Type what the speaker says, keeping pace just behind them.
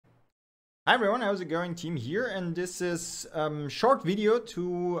Hi everyone, how's it going? Team here, and this is short video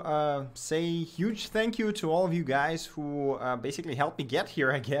to say huge thank you to all of you guys who basically helped me get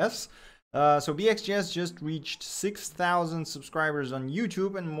here, I guess. So BXJS just reached 6,000 subscribers on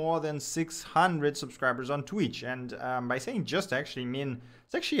YouTube and more than 600 subscribers on Twitch. And by saying just, actually mean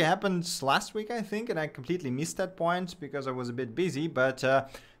it's actually happened last week, I think, and I completely missed that point because I was a bit busy. But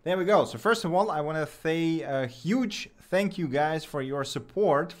there we go. So first of all, I want to say a huge thank you guys for your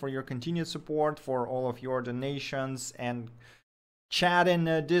support, for your continued support, for all of your donations and chat in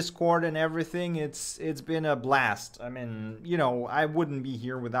Discord and everything. It's been a blast. I mean, you know, I wouldn't be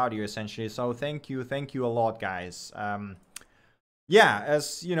here without you essentially. So thank you a lot, guys. Yeah,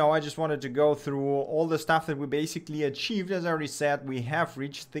 as you know, I just wanted to go through all the stuff that we basically achieved. As I already said, we have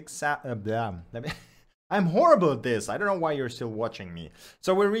reached I'm horrible at this. I don't know why you're still watching me.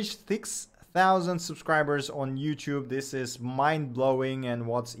 So we reached 6,000 subscribers on YouTube. This is mind-blowing, and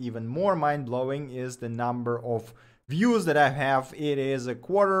what's even more mind-blowing is the number of views that I have. It is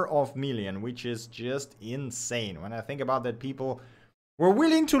 250,000, which is just insane. When I think about that, people were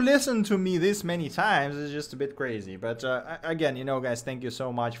willing to listen to me this many times. It's just a bit crazy. But again, you know, guys, thank you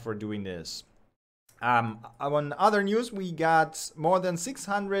so much for doing this. On other news, we got more than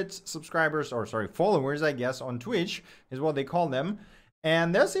 600 subscribers, or sorry, followers, I guess, on Twitch is what they call them.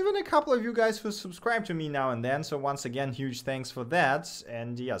 And there's even a couple of you guys who subscribe to me now and then. So once again, huge thanks for that.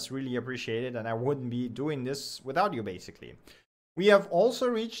 And yes, really appreciate it. And I wouldn't be doing this without you, basically. We have also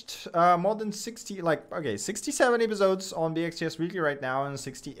reached more than 67 episodes on BXJS Weekly right now, and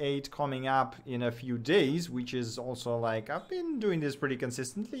 68 coming up in a few days, which is also like, I've been doing this pretty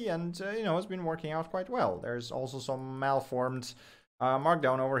consistently, and you know, it's been working out quite well. There's also some malformed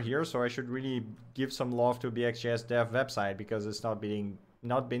markdown over here, so I should really give some love to BXJS dev website because it's not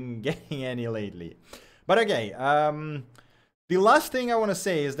been getting any lately. But okay, the last thing I want to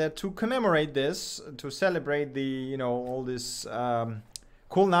say is that to commemorate this, to celebrate the, you know, all this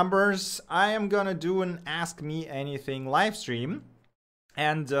cool numbers, I am gonna do an Ask Me Anything live stream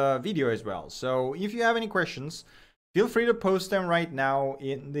and video as well. So if you have any questions, feel free to post them right now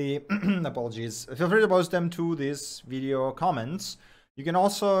in the apologies. Feel free to post them to this video comments. You can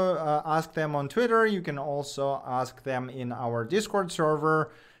also ask them on Twitter. You can also ask them in our Discord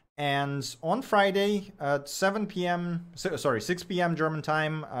server. And on Friday at 6 p.m. German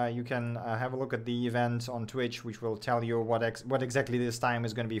time, you can have a look at the event on Twitch, which will tell you what exactly this time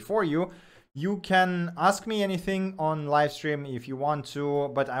is going to be for you. You can ask me anything on live stream if you want to,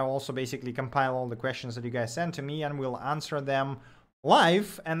 but I also basically compile all the questions that you guys send to me and we'll answer them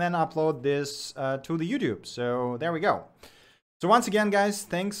live and then upload this to the YouTube. So there we go. So once again, guys,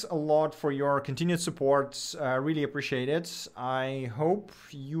 thanks a lot for your continued support. Really appreciate it. I hope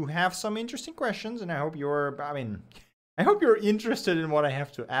you have some interesting questions, and I hope you're interested in what I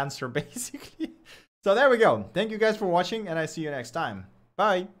have to answer, basically. So there we go. Thank you guys for watching, and I see you next time.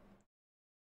 Bye.